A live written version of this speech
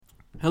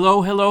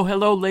Hello, hello,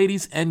 hello,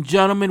 ladies and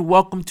gentlemen.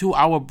 Welcome to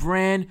our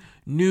brand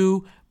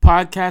new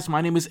podcast. My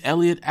name is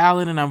Elliot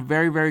Allen, and I'm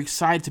very, very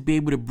excited to be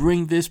able to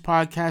bring this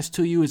podcast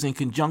to you. Is in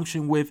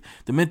conjunction with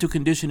the Mental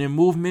Conditioning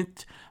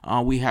Movement.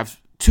 We have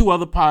two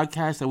other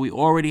podcasts that we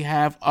already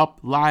have up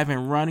live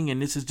and running,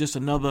 and this is just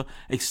another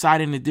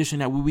exciting addition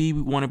that we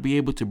want to be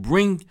able to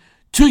bring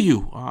to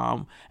you.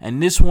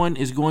 And this one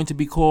is going to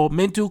be called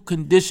Mental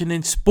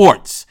Conditioning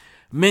Sports.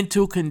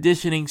 Mental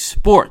Conditioning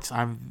Sports.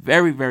 I'm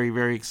very, very,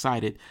 very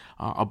excited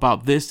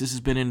about this. This has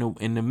been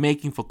in the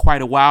making for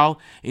quite a while.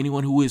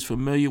 Anyone who is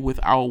familiar with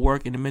our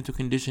work in the Mental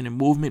Conditioning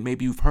Movement,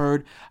 maybe you've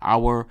heard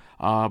our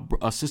brother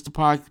and sister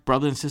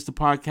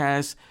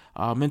podcast,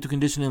 Mental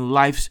Conditioning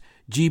Life's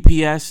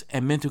GPS,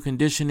 and Mental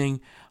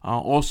Conditioning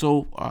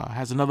also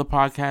has another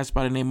podcast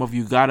by the name of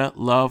You Gotta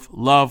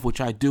Love, which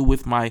I do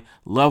with my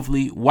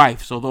lovely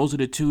wife. So those are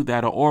the two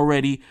that are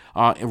already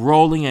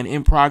rolling and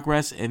in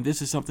progress. And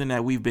this is something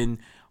that we've been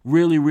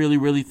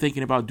really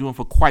thinking about doing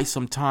for quite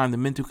some time, the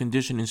Mental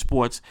Conditioning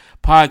Sports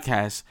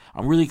podcast.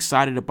 I'm really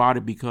excited about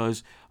it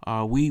because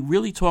we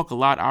really talk a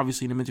lot,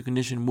 obviously, in the Mental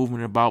Conditioning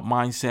Movement about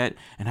mindset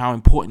and how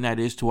important that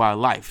is to our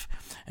life.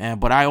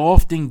 But I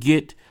often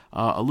get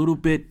a little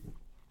bit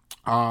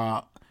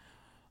I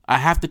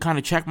have to kind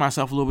of check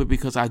myself a little bit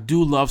because I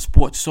do love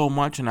sports so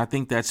much, and I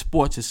think that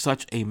sports is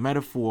such a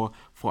metaphor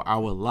for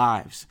our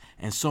lives.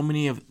 And so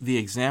many of the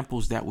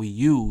examples that we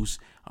use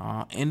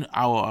in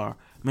our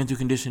mental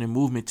conditioning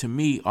movement, to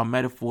me, are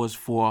metaphors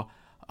for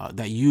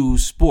that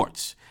use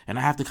sports. And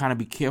I have to kind of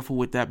be careful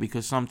with that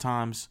because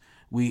sometimes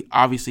we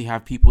obviously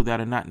have people that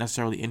are not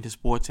necessarily into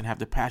sports and have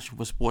the passion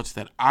for sports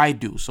that I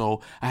do.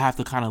 So I have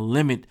to kind of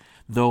limit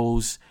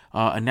those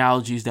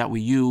analogies that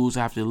we use.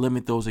 I have to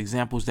limit those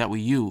examples that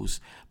we use.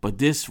 But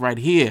this right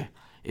here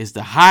is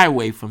the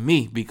highway for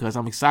me because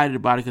I'm excited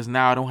about it because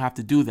now I don't have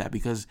to do that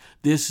because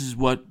this is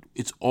what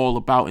it's all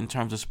about in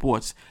terms of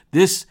sports.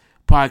 This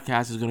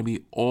podcast is going to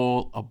be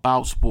all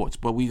about sports,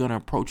 but we're going to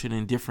approach it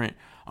in different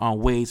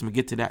ways. I'm going to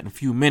get to that in a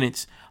few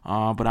minutes,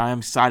 but I am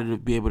excited to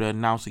be able to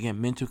announce again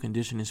Mental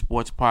Conditioning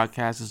Sports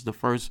Podcast. This is the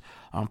first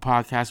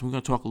podcast. We're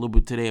going to talk a little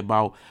bit today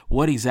about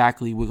what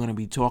exactly we're going to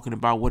be talking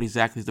about, what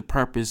exactly is the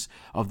purpose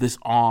of this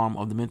arm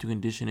of the mental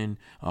conditioning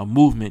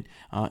movement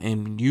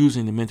and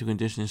using the Mental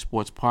Conditioning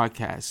Sports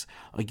Podcast.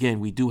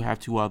 Again, we do have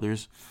two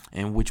others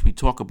in which we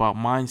talk about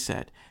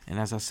mindset, and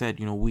as I said,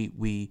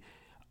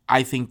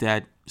 I think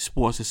that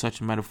sports is such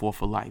a metaphor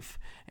for life,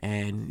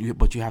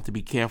 but you have to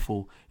be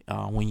careful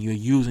when you're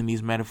using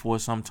these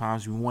metaphors.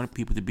 Sometimes we want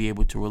people to be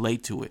able to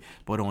relate to it,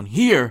 but on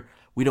here,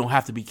 we don't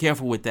have to be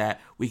careful with that.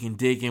 We can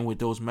dig in with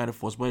those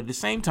metaphors, but at the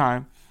same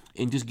time,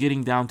 in just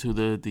getting down to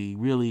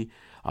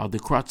the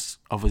crux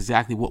of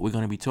exactly what we're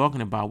going to be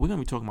talking about, we're going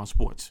to be talking about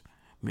sports.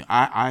 I mean,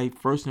 I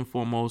first and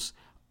foremost,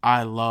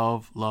 I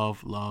love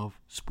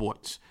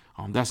sports.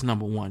 That's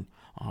number one.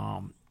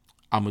 I'm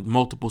a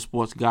multiple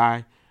sports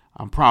guy.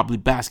 I'm probably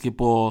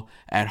basketball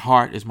at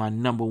heart is my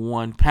number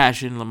one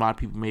passion. A lot of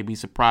people may be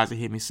surprised to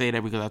hear me say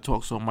that because I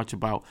talk so much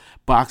about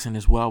boxing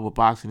as well. But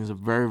boxing is a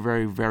very,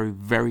 very, very,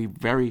 very,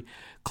 very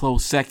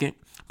close second.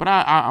 But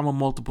I'm a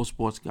multiple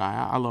sports guy.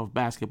 I love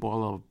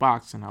basketball. I love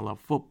boxing. I love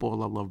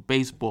football. I love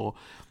baseball.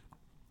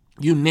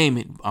 You name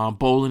it.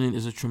 Bowling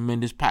is a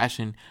tremendous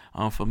passion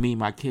for me.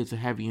 My kids are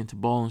heavy into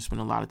bowling.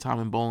 Spend a lot of time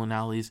in bowling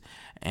alleys.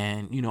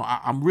 And,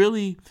 I'm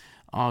really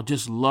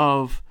just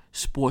love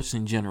sports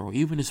in general,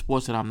 even the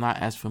sports that I'm not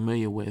as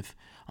familiar with.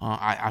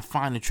 I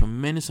find a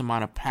tremendous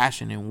amount of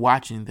passion in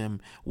watching them,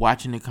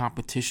 watching the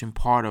competition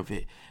part of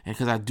it, and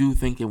because I do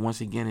think that once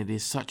again it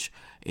is such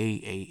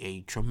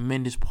a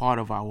tremendous part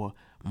of our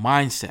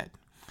mindset.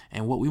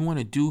 And what we want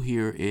to do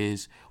here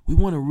is we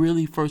want to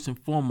really first and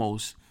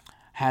foremost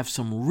have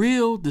some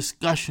real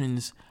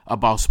discussions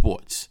about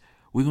sports.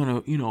 We're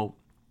gonna,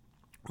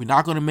 we're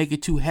not gonna make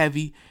it too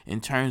heavy in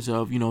terms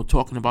of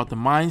talking about the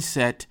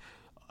mindset.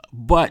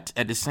 But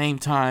at the same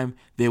time,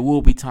 there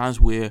will be times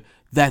where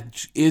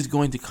that is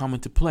going to come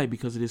into play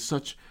because it is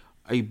such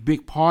a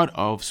big part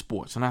of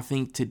sports. And I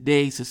think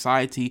today's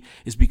society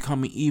is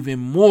becoming even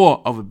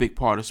more of a big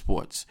part of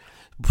sports.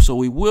 So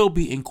we will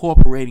be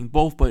incorporating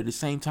both, but at the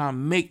same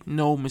time, make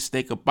no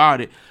mistake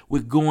about it,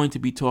 we're going to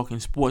be talking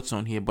sports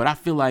on here. But I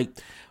feel like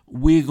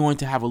we're going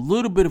to have a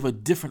little bit of a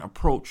different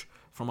approach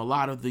from a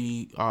lot of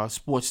the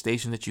sports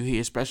stations that you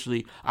hear.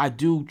 Especially, I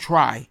do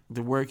try,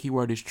 the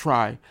keyword is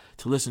try,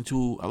 to listen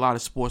to a lot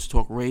of sports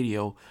talk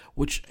radio,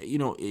 which,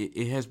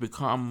 it has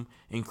become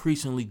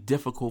increasingly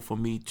difficult for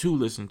me to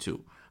listen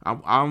to.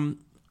 I'm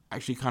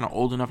actually kind of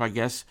old enough, I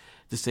guess,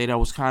 to say that I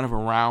was kind of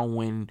around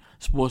when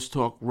sports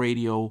talk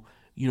radio,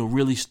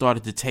 really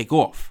started to take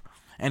off.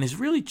 And it's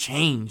really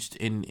changed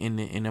in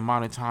the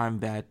amount of time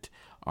that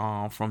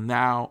from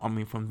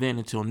then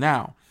until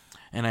now.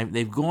 And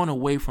they've gone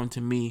away from,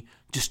 to me,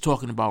 just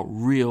talking about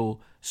real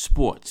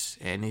sports.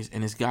 And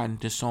it's gotten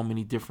to so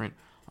many different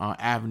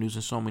avenues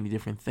and so many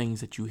different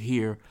things that you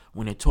hear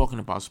when they're talking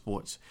about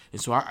sports. And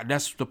so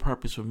that's the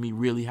purpose of me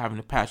really having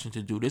the passion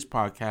to do this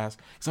podcast,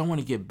 because I want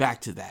to get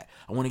back to that.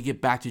 I want to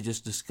get back to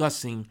just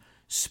discussing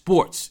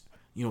sports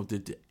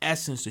the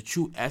essence, the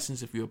true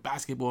essence. If you're a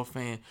basketball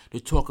fan, to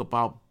talk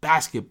about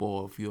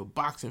basketball. If you're a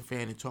boxing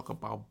fan, to talk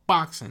about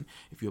boxing.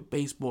 If you're a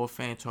baseball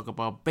fan, talk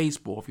about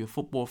baseball. If you're a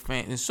football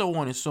fan, and so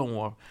on and so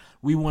on.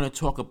 We want to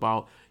talk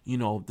about,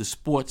 the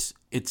sports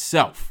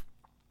itself.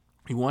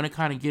 We want to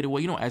kind of get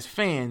away, as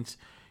fans,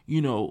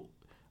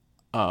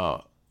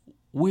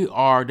 we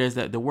are,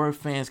 the word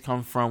fans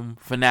come from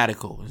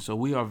fanatical. And so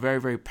we are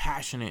very, very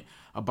passionate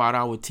about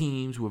our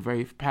teams. We're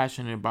very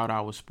passionate about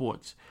our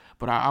sports.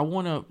 But I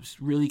want to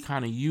really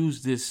kind of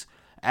use this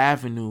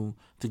avenue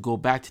to go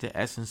back to the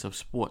essence of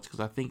sports, because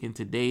I think in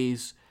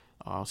today's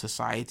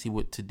society,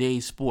 with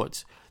today's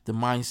sports, the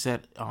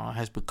mindset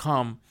has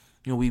become,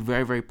 we're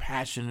very, very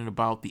passionate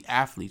about the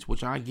athletes,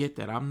 which I get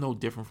that. I'm no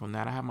different from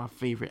that. I have my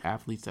favorite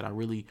athletes that I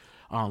really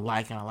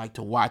like, and I like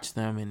to watch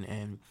them,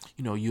 and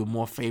you're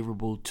more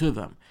favorable to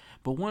them.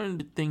 But one of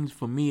the things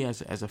for me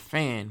as a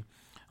fan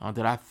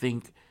that I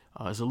think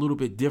is a little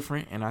bit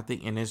different, and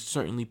there's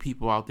certainly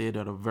people out there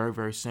that are very,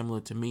 very similar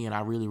to me, and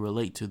I really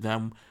relate to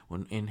them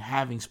when in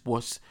having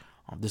sports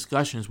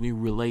discussions. We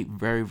relate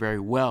very, very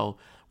well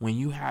when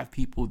you have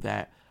people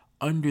that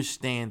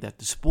understand that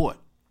the sport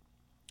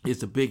is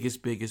the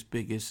biggest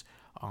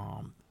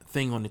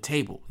thing on the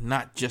table,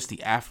 not just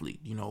the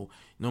athlete.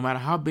 No matter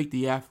how big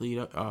the athlete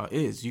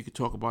is, you could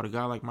talk about a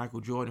guy like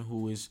Michael Jordan,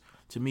 who is,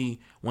 to me,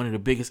 one of the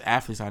biggest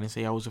athletes. I didn't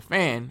say I was a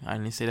fan. I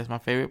didn't say that's my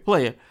favorite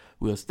player.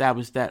 We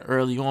established that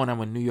early on.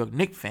 I'm a New York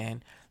Knicks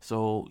fan,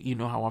 so you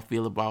know how I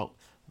feel about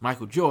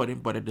Michael Jordan.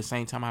 But at the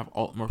same time, I have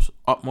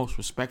utmost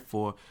respect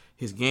for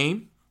his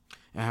game,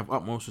 and I have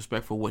utmost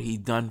respect for what he's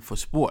done for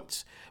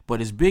sports. But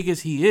as big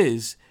as he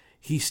is,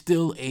 he's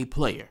still a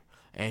player.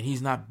 And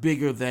he's not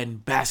bigger than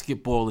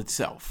basketball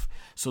itself.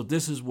 So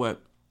this is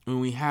what, when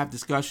we have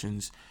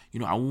discussions,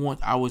 I want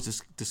our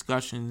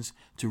discussions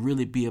to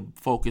really be a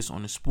focus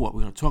on the sport.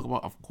 We're going to talk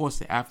about, of course,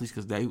 the athletes,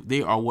 because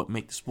they are what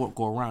make the sport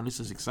go around. This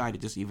is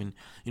exciting, just even,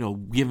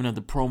 giving them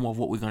the promo of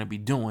what we're going to be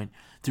doing,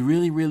 to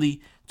really,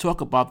 really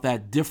talk about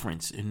that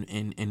difference in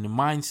the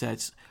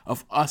mindsets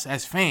of us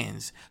as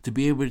fans, to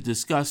be able to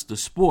discuss the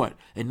sport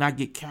and not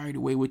get carried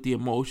away with the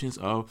emotions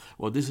of,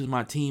 well, this is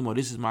my team or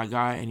this is my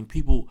guy. And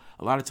people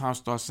a lot of times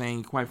start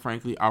saying, quite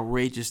frankly,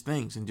 outrageous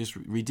things and just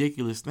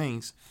ridiculous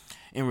things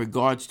in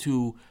regards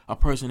to a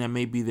person that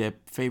may be their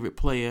favorite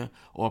player,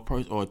 or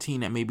a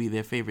team that may be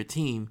their favorite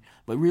team,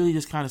 but really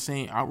just kind of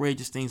saying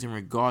outrageous things in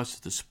regards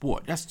to the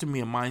sport. That's, to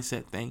me, a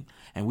mindset thing,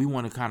 and we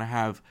want to kind of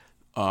have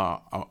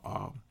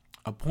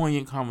a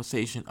poignant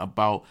conversation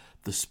about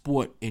the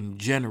sport in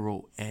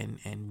general, and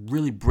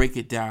really break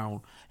it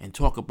down and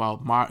talk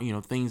about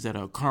things that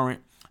are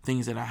current,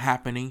 things that are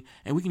happening,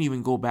 and we can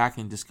even go back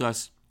and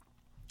discuss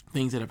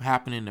things that have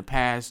happened in the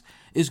past.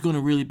 It's going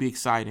to really be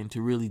exciting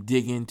to really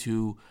dig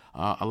into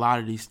a lot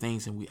of these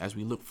things, and as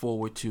we look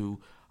forward to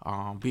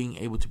being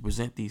able to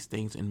present these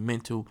things in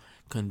mental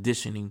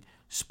conditioning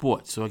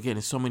sports. So again,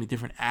 there's so many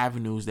different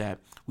avenues that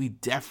we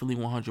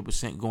definitely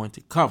 100% going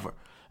to cover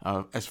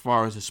as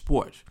far as the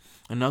sport.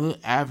 Another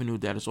avenue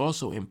that is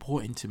also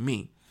important to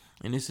me,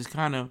 and this is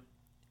kind of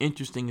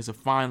interesting, is a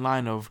fine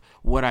line of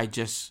what I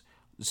just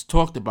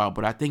talked about,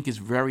 but I think it's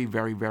very,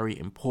 very, very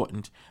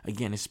important,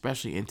 again,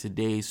 especially in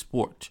today's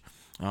sport,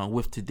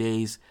 with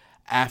today's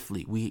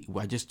athlete.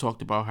 I just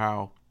talked about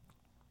how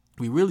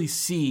we really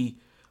see,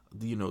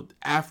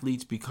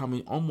 athletes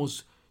becoming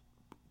almost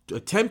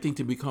attempting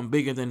to become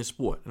bigger than the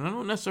sport. And I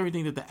don't necessarily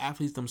think that the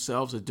athletes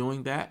themselves are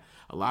doing that.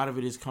 A lot of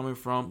it is coming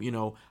from,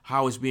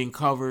 how it's being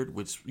covered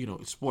with,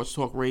 sports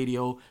talk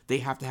radio. They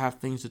have to have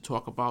things to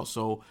talk about.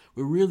 So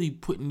we're really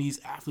putting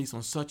these athletes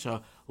on such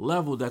a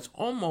level that's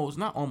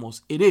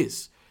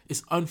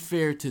it's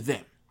unfair to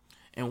them.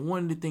 And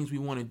one of the things we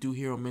want to do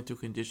here on Mental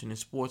Conditioning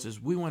Sports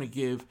is we want to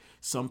give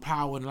some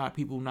power, and a lot of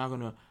people are not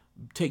going to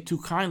take too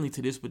kindly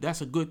to this, but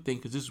that's a good thing,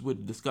 because this is where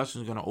the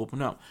discussion is going to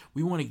open up.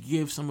 We want to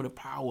give some of the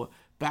power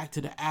back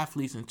to the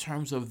athletes in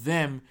terms of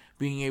them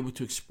being able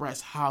to express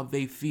how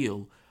they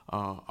feel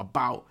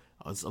about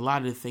a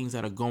lot of the things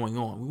that are going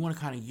on. We want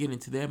to kind of get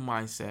into their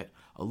mindset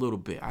a little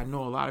bit. I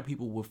know a lot of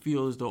people will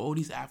feel as though,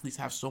 these athletes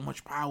have so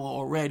much power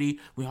already.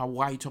 Why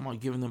are you talking about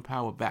giving them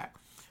power back?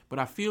 But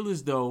I feel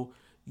as though,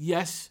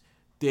 yes,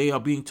 they are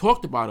being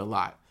talked about a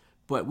lot,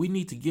 but we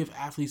need to give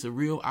athletes a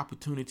real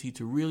opportunity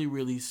to really,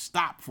 really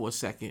stop for a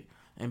second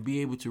and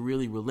be able to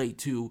really relate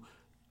to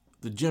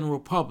the general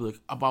public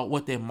about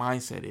what their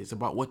mindset is,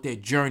 about what their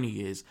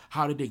journey is.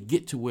 How did they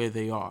get to where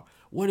they are?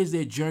 What is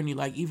their journey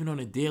like, even on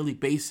a daily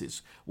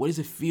basis? What does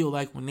it feel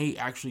like when they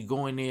actually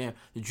go in there,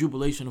 the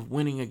jubilation of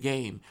winning a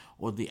game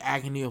or the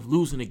agony of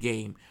losing a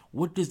game?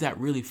 What does that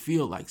really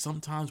feel like?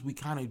 Sometimes we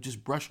kind of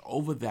just brush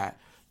over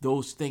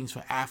those things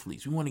for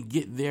athletes. We want to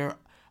get their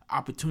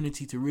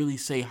opportunity to really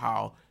say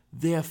how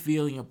they're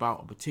feeling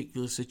about a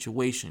particular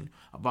situation,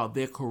 about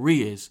their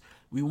careers.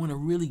 We want to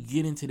really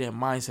get into their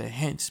mindset,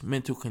 hence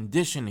mental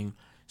conditioning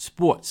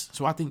sports.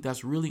 So I think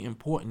that's really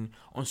important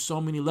on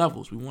so many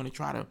levels. We want to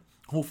try to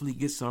hopefully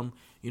get some,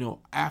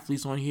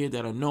 athletes on here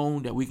that are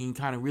known, that we can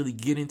kind of really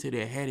get into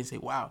their head and say,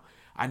 wow,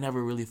 I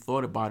never really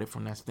thought about it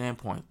from that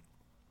standpoint.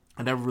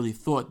 I never really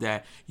thought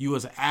that you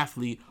as an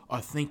athlete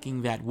are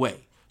thinking that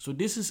way. So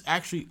this is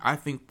actually, I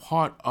think,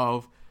 part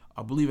of,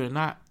 believe it or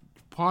not,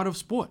 part of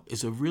sport.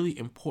 It's a really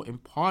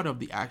important part of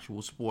the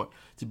actual sport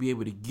to be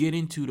able to get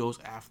into those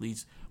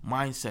athletes'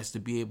 mindsets, to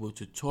be able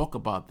to talk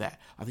about that.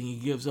 I think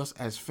it gives us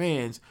as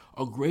fans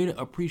a greater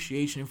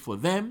appreciation for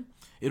them.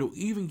 It'll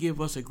even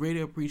give us a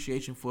greater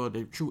appreciation for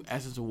the true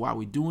essence of why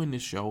we're doing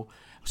this show,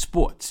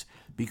 sports.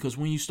 Because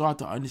when you start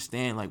to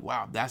understand, like,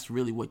 wow, that's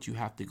really what you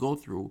have to go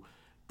through,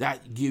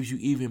 that gives you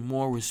even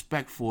more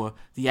respect for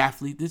the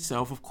athlete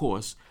itself, of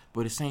course,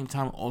 but at the same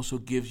time also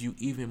gives you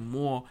even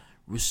more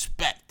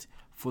respect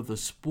for the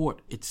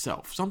sport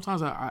itself.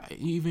 Sometimes I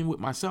even with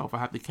myself, I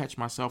have to catch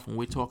myself when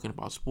we're talking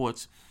about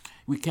sports.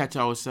 We catch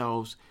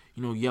ourselves,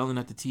 yelling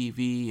at the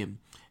TV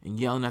and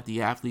yelling at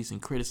the athletes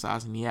and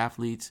criticizing the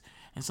athletes.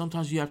 And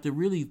sometimes you have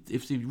to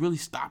if you really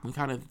stop and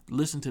kind of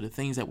listen to the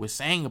things that we're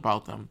saying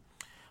about them.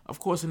 Of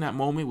course, in that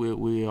moment,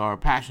 we are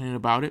passionate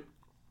about it.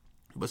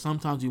 But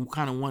sometimes you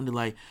kind of wonder,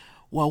 like,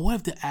 well, what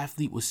if the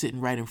athlete was sitting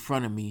right in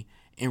front of me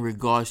in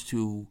regards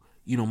to,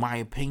 my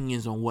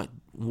opinions on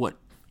what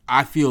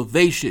I feel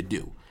they should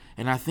do?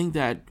 And I think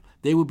that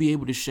they would be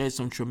able to shed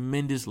some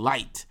tremendous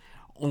light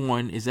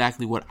on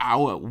exactly what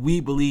we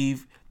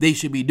believe they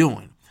should be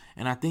doing.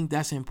 And I think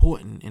that's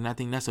important. And I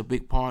think that's a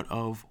big part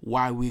of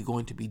why we're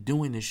going to be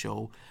doing this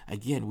show.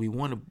 Again, we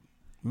want to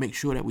make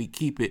sure that we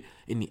keep it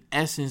in the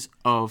essence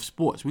of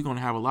sports. We're going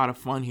to have a lot of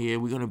fun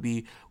here. We're going to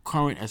be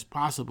current as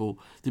possible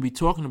to be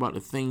talking about the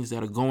things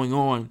that are going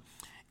on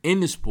in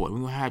the sport. We're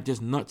going to have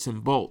just nuts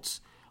and bolts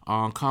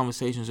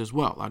conversations as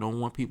well. I don't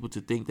want people to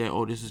think that,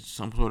 this is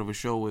some sort of a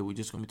show where we're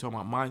just going to be talking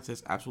about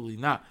mindsets. Absolutely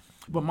not.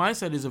 But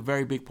mindset is a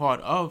very big part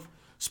of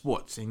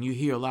sports. And you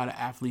hear a lot of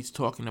athletes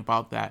talking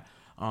about that,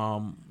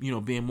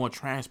 being more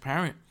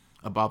transparent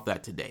about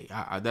that today.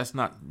 That's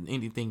not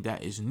anything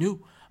that is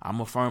new. I'm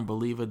a firm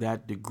believer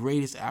that the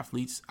greatest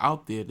athletes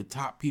out there, the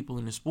top people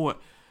in the sport,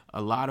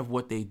 a lot of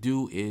what they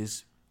do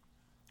is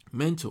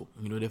mental.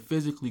 They're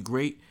physically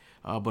great,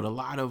 but a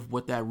lot of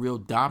what that real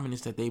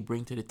dominance that they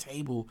bring to the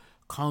table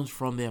comes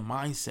from their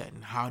mindset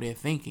and how they're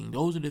thinking.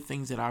 Those are the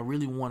things that I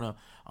really want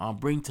to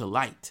bring to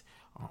light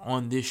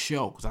on this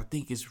show, because I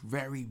think it's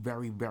very,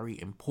 very,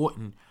 very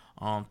important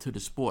to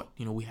the sport.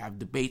 We have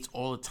debates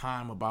all the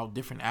time about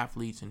different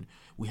athletes, and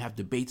we have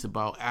debates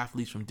about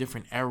athletes from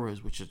different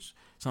eras, which is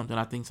something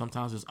I think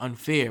sometimes is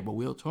unfair, but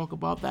we'll talk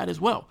about that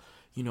as well.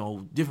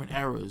 Different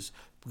eras.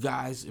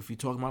 Guys, if you're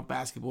talking about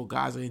basketball,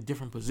 guys are in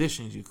different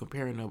positions. You're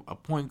comparing a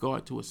point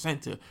guard to a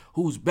center.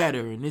 Who's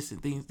better, and this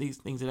and these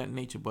things of that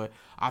nature. But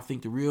I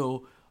think the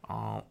real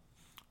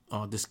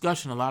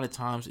discussion a lot of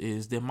times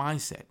is their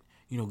mindset.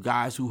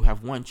 Guys who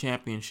have won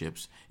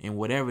championships in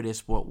whatever their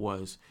sport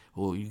was,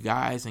 or you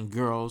guys and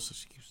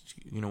girls,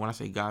 when I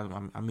say guys,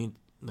 I mean,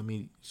 let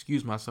me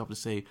excuse myself to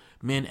say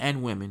men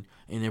and women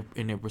in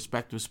their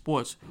respective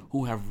sports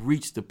who have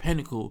reached the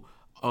pinnacle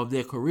of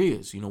their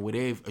careers, where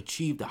they've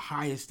achieved the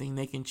highest thing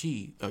they can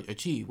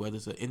achieve, whether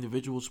it's an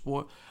individual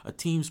sport, a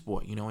team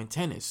sport, in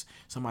tennis,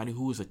 somebody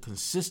who is a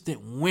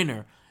consistent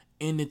winner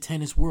in the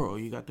tennis world.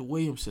 You got the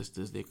Williams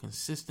sisters. They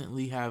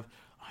consistently have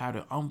had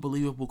an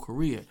unbelievable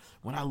career.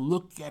 When I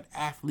look at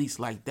athletes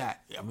like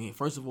that,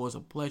 first of all, it's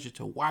a pleasure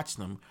to watch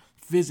them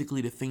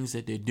physically, the things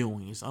that they're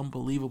doing. It's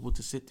unbelievable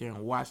to sit there and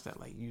watch that.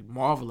 Like, you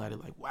marvel at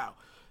it, like, wow,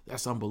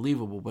 that's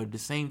unbelievable. But at the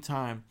same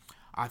time,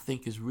 I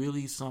think it's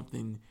really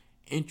something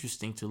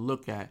interesting to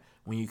look at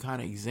when you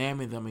kind of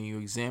examine them and you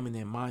examine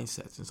their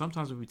mindsets. And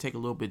sometimes if we take a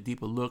little bit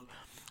deeper look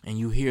and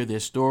you hear their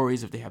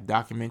stories, if they have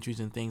documentaries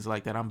and things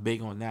like that, I'm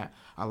big on that.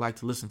 I like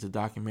to listen to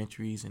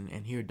documentaries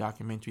and hear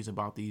documentaries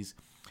about these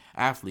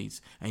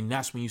athletes. And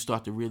that's when you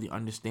start to really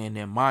understand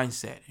their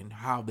mindset and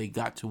how they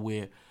got to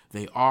where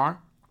they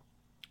are.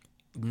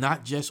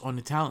 Not just on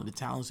the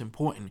talent's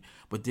important,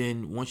 but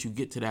then once you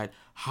get to that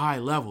high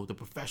level, the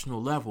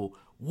professional level,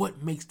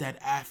 what makes that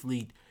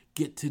athlete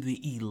get to the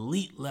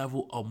elite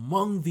level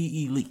among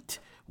the elite,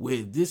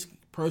 where this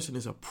person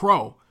is a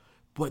pro,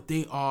 but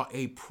they are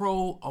a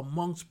pro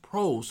amongst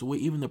pros. So where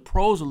even the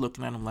pros are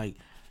looking at them like,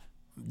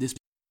 this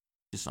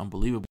is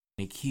unbelievable.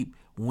 They keep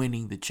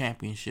winning the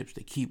championships.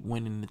 They keep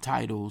winning the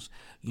titles.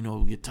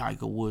 Your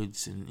Tiger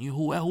Woods and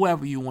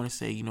whoever you want to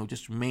say,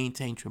 just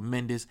maintain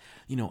tremendous,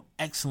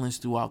 excellence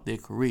throughout their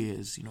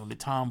careers. The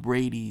Tom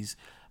Brady's.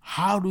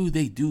 How do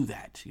they do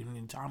that?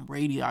 Tom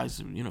Brady,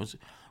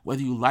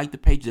 whether you like the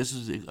Patriots,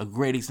 this is a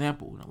great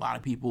example. A lot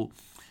of people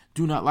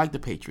do not like the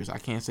Patriots. I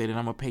can't say that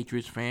I'm a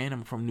Patriots fan.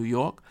 I'm from New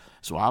York,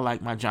 so I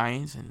like my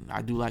Giants, and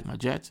I do like my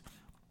Jets.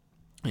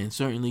 And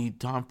certainly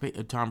Tom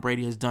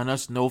Brady has done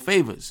us no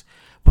favors.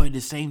 But at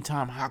the same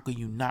time, how can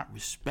you not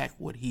respect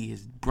what he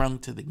has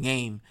brought to the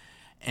game?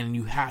 And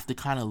you have to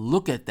kind of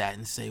look at that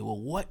and say, well,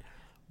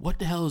 what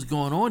the hell is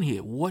going on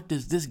here? What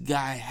does this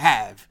guy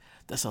have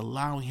that's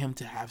allowing him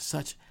to have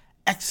such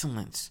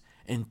excellence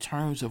in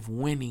terms of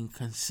winning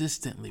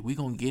consistently? We're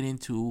going to get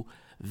into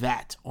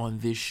that on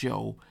this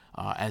show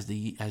as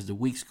the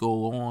weeks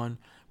go on.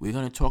 We're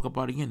going to talk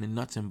about, again, the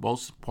nuts and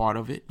bolts part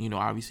of it.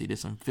 Obviously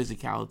there's some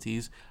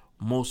physicalities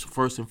most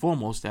first and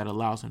foremost that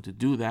allows him to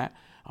do that.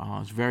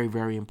 It's very,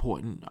 very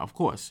important, of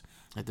course,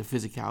 that the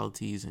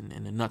physicalities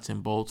and the nuts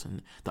and bolts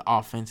and the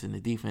offense and the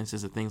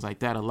defenses and things like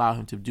that allow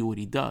him to do what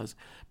he does.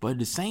 But at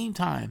the same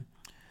time,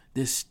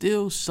 there's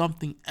still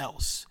something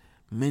else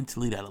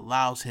mentally that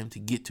allows him to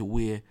get to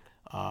where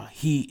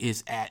he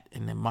is at,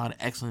 and the amount of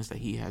excellence that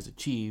he has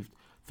achieved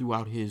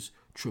throughout his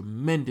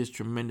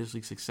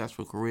tremendously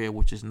successful career,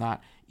 which is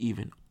not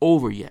even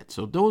over yet.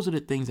 So those are the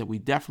things that we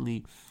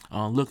definitely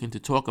looking to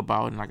talk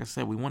about. And like I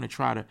said, we want to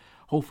try to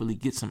hopefully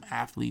get some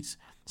athletes,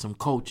 some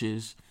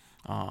coaches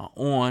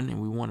on,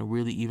 and we want to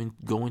really even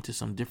go into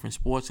some different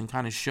sports and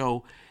kind of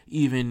show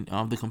even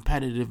the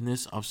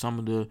competitiveness of some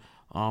of the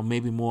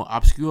maybe more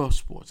obscure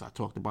sports. I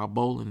talked about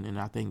bowling, and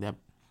I think that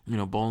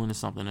bowling is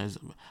something that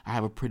I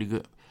have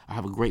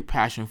a great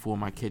passion for.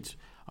 My kids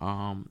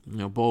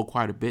bowl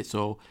quite a bit,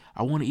 so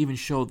I want to even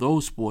show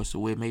those sports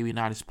where maybe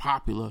not as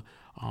popular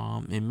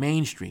in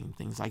mainstream,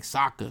 things like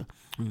soccer,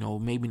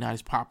 maybe not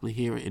as popular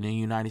here in the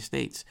United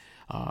States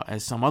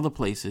as some other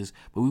places,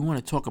 but we want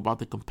to talk about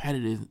the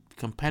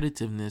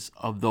competitiveness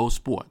of those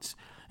sports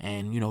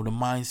and, the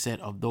mindset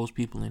of those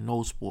people in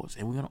those sports.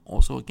 And we're going to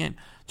also, again,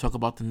 talk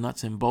about the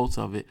nuts and bolts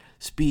of it,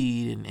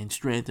 speed and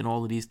strength and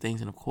all of these things.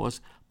 And, of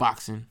course,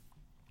 boxing,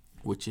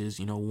 which is,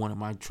 one of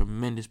my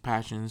tremendous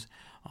passions.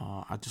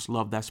 I just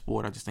love that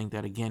sport. I just think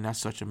that, again, that's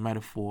such a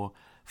metaphor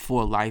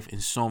for life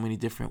in so many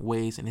different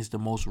ways, and it's the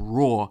most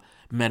raw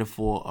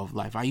metaphor of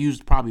life. I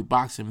use probably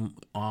boxing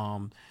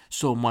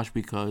so much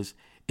because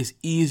it's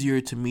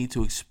easier to me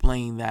to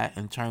explain that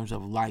in terms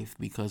of life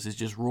because it's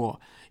just raw.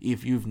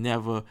 If you've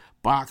never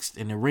boxed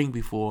in the ring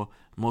before,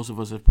 most of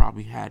us have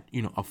probably had,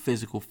 a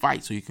physical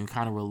fight, so you can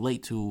kind of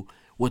relate to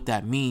what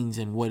that means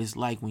and what it's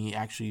like when you're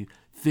actually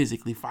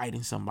physically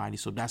fighting somebody.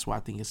 So that's why I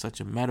think it's such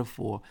a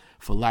metaphor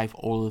for life,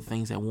 all of the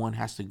things that one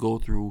has to go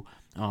through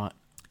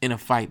in a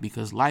fight,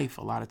 because life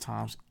a lot of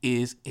times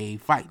is a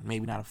fight.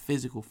 Maybe not a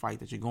physical fight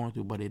that you're going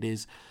through, but it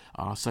is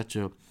such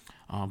a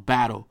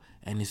battle,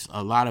 and it's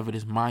a lot of it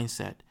is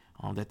mindset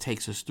that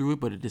takes us through it.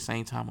 But at the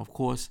same time, of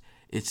course,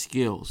 it's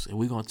skills, and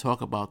we're going to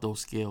talk about those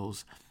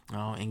skills.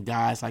 And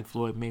guys like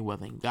Floyd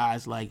Mayweather and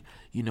guys like,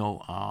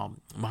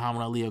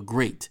 Muhammad Ali are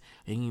great.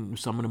 And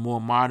some of the more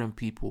modern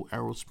people,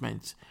 Errol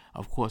Spence,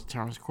 of course,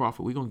 Terrence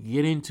Crawford. We're going to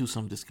get into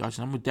some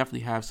discussion. I'm going to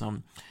definitely have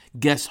some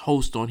guest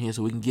hosts on here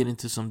so we can get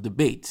into some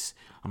debates.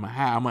 I'm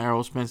an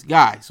Errol Spence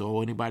guy.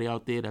 So anybody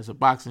out there that's a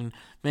boxing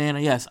fan,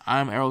 yes,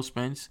 I'm Errol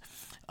Spence.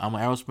 I'm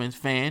an Errol Spence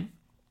fan.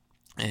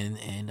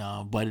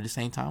 But at the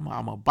same time,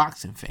 I'm a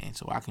boxing fan,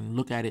 so I can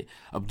look at it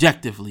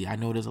objectively. I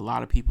know there's a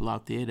lot of people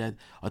out there that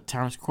are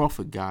Terrence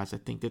Crawford guys. I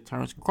think that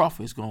Terrence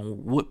Crawford is going to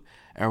whoop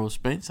Errol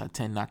Spence. I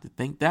tend not to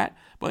think that,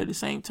 but at the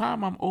same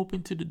time, I'm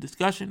open to the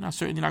discussion. I'm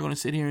certainly not going to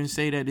sit here and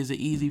say that it's an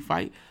easy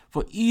fight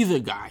for either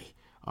guy.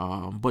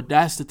 But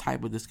that's the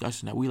type of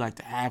discussion that we like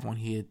to have on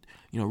here.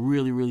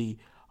 Really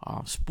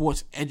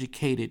sports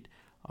educated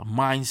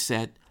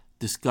mindset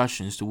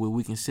discussions to where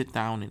we can sit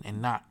down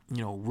and not,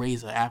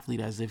 raise an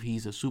athlete as if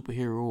he's a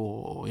superhero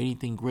or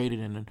anything greater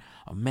than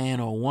a man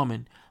or a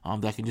woman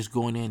that can just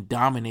go in there and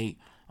dominate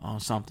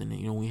something.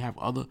 And, we have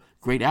other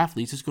great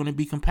athletes. It's going to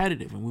be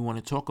competitive, and we want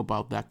to talk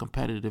about that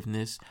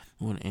competitiveness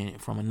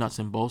from a nuts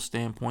and bolts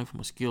standpoint,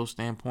 from a skill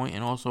standpoint,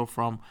 and also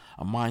from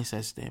a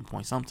mindset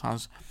standpoint.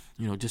 Sometimes,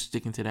 just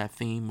sticking to that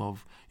theme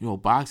of,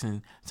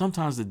 boxing,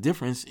 sometimes the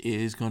difference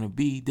is going to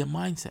be their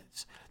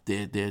mindsets.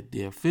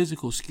 Their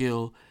physical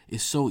skill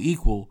is so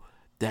equal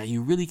that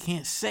you really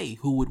can't say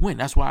who would win.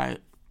 That's why,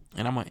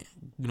 and I'm going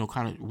to,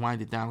 kind of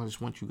wind it down. I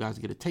just want you guys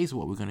to get a taste of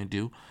what we're going to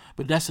do.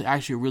 But that's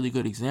actually a really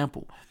good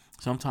example.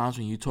 Sometimes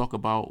when you talk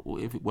about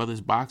whether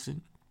it's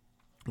boxing,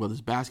 whether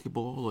it's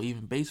basketball or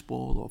even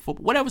baseball or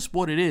football, whatever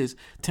sport it is,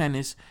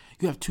 tennis,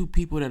 you have two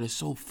people that are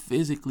so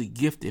physically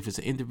gifted. If it's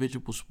an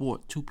individual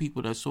sport, two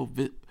people that are so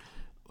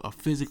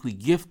physically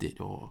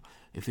gifted, or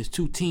if it's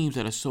two teams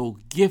that are so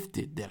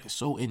gifted, that are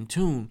so in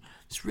tune,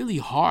 it's really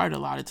hard a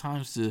lot of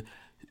times to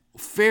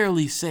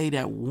fairly say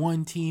that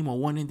one team or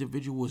one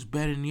individual is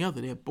better than the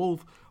other. They're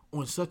both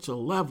on such a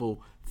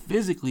level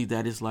physically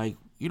that it's like,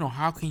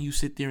 how can you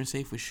sit there and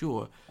say for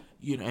sure?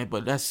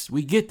 But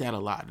we get that a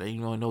lot,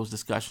 in those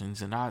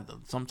discussions, and I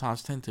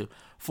sometimes tend to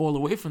fall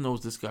away from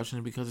those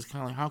discussions because it's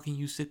kind of like, how can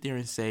you sit there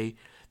and say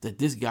that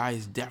this guy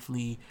is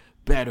definitely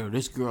better,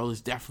 this girl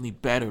is definitely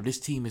better, this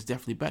team is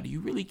definitely better? You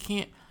really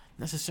can't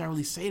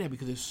necessarily say that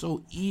because it's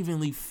so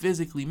evenly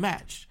physically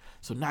matched.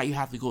 So now you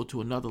have to go to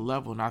another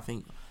level, and I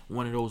think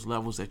one of those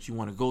levels that you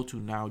want to go to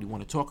now, you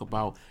want to talk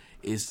about,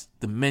 is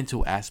the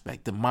mental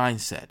aspect, the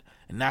mindset.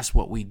 And that's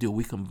what we do.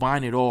 We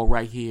combine it all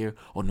right here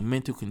on the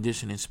Mental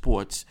Conditioning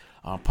Sports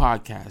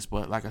podcast.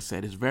 But like I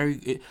said,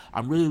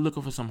 I'm really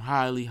looking for some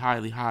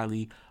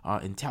highly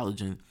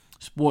intelligent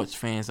sports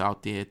fans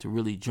out there to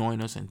really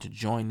join us and to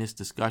join this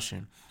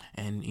discussion,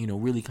 and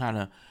really kind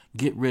of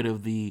get rid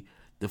of the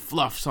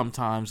fluff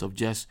sometimes of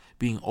just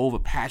being over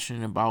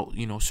passionate about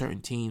certain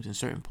teams and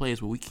certain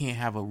players, where we can't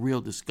have a real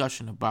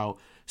discussion about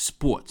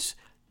sports.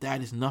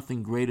 That is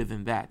nothing greater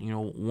than that.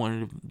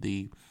 One of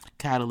the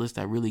catalysts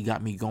that really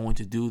got me going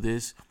to do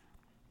this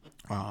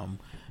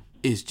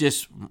is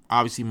just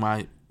obviously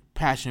my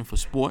passion for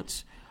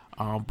sports.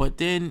 But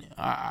then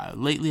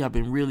lately I've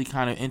been really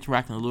kind of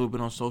interacting a little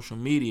bit on social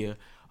media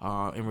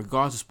in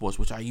regards to sports,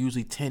 which I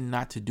usually tend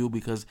not to do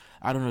because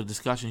I don't know,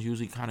 discussions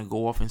usually kind of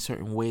go off in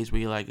certain ways where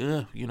you're like,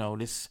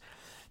 this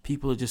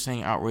people are just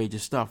saying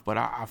outrageous stuff. But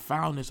I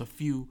found there's a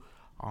few,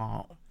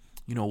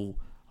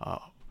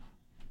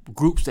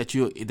 groups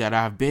that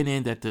I've been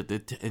in that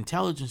the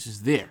intelligence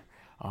is there,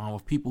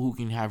 of people who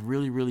can have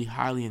really, really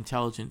highly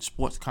intelligent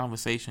sports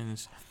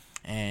conversations.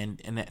 And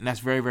that's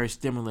very, very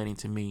stimulating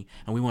to me.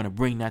 And we want to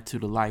bring that to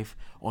the life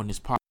on this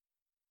podcast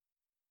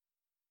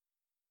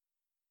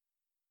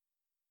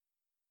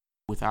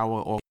with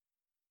our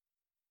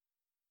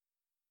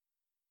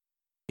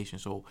organization.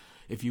 So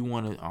if you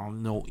want to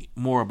know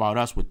more about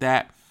us with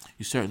that,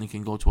 you certainly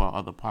can go to our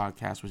other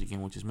podcast, which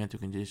is Mental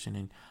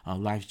Conditioning,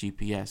 Life's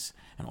GPS,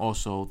 and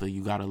also the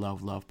You Gotta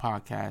Love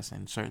podcast.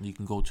 And certainly you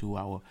can go to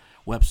our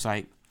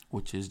website,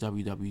 which is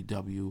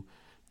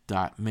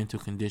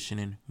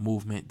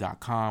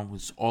www.mentalconditioningmovement.com,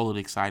 with all of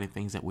the exciting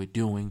things that we're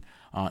doing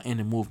in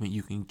the movement.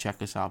 You can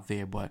check us out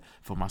there. But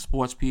for my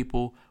sports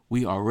people,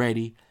 we are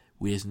ready.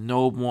 There's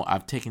no more.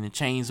 I've taken the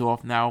chains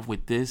off now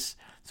with this.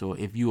 So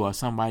if you are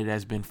somebody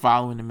that's been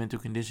following the mental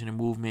conditioning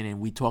movement and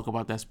we talk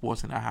about that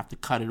sports and I have to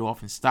cut it off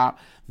and stop,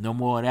 no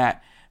more of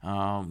that.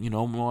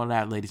 No more of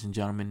that, ladies and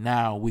gentlemen.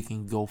 Now we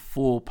can go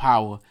full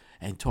power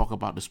and talk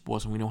about the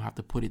sports, and we don't have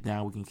to put it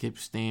down. We can keep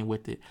staying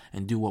with it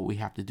and do what we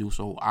have to do.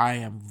 So I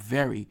am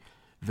very,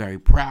 very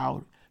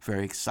proud,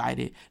 very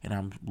excited, and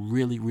I'm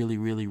really, really,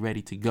 really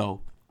ready to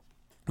go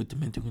with the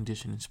Mental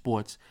Conditioning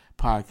Sports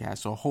podcast.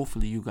 So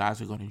hopefully you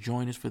guys are going to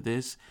join us for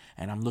this,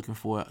 and I'm looking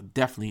for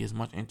definitely as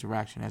much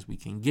interaction as we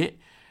can get.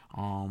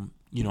 I'm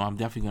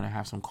definitely going to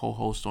have some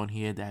co-hosts on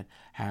here that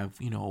have,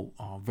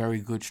 very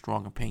good,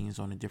 strong opinions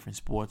on the different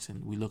sports.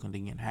 And we're looking to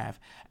again have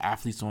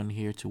athletes on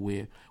here to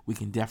where we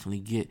can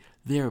definitely get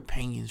their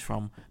opinions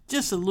from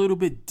just a little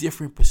bit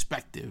different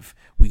perspective.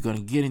 We're going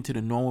to get into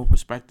the normal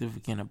perspective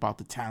again about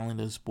the talent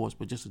of the sports,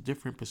 but just a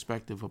different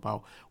perspective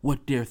about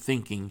what they're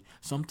thinking.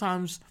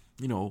 Sometimes,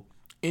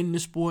 in the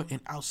sport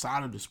and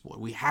outside of the sport,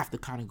 we have to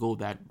kind of go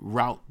that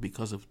route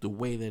because of the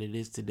way that it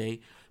is today.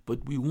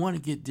 But we want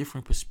to get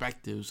different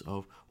perspectives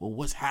of,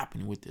 what's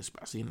happening with this,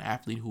 especially an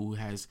athlete who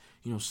has,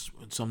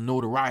 some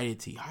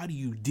notoriety. How do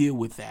you deal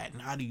with that?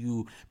 And how do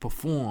you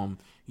perform,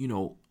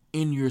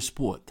 in your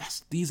sport?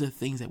 These are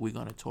things that we're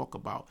going to talk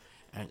about.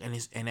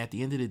 And at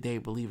the end of the day,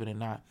 believe it or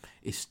not,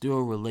 it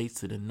still relates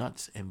to the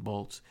nuts and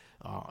bolts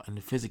and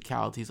the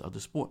physicalities of the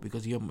sport.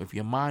 Because if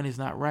your mind is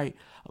not right,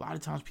 a lot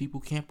of times people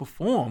can't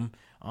perform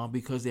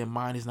because their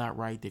mind is not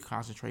right. They're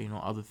concentrating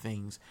on other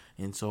things,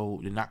 and so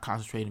they're not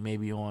concentrating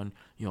maybe on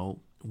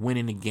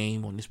winning the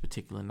game on this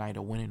particular night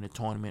or winning the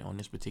tournament on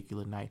this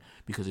particular night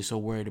because they're so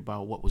worried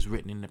about what was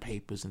written in the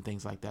papers and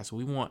things like that. So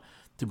we want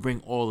to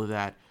bring all of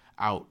that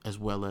out, as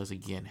well as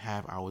again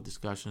have our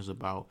discussions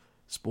about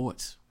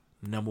sports.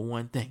 Number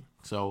one thing.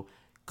 So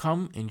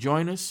come and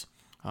join us.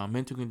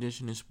 Mental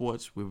Conditioning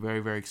Sports. We're very,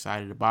 very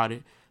excited about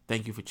it.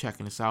 Thank you for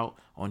checking us out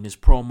on this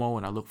promo,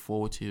 and I look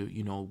forward to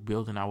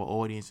building our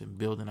audience and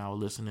building our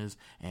listeners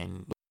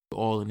and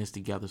all in this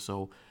together.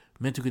 So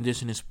Mental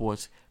Conditioning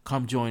Sports,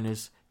 come join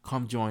us. I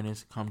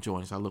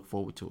look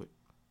forward to it.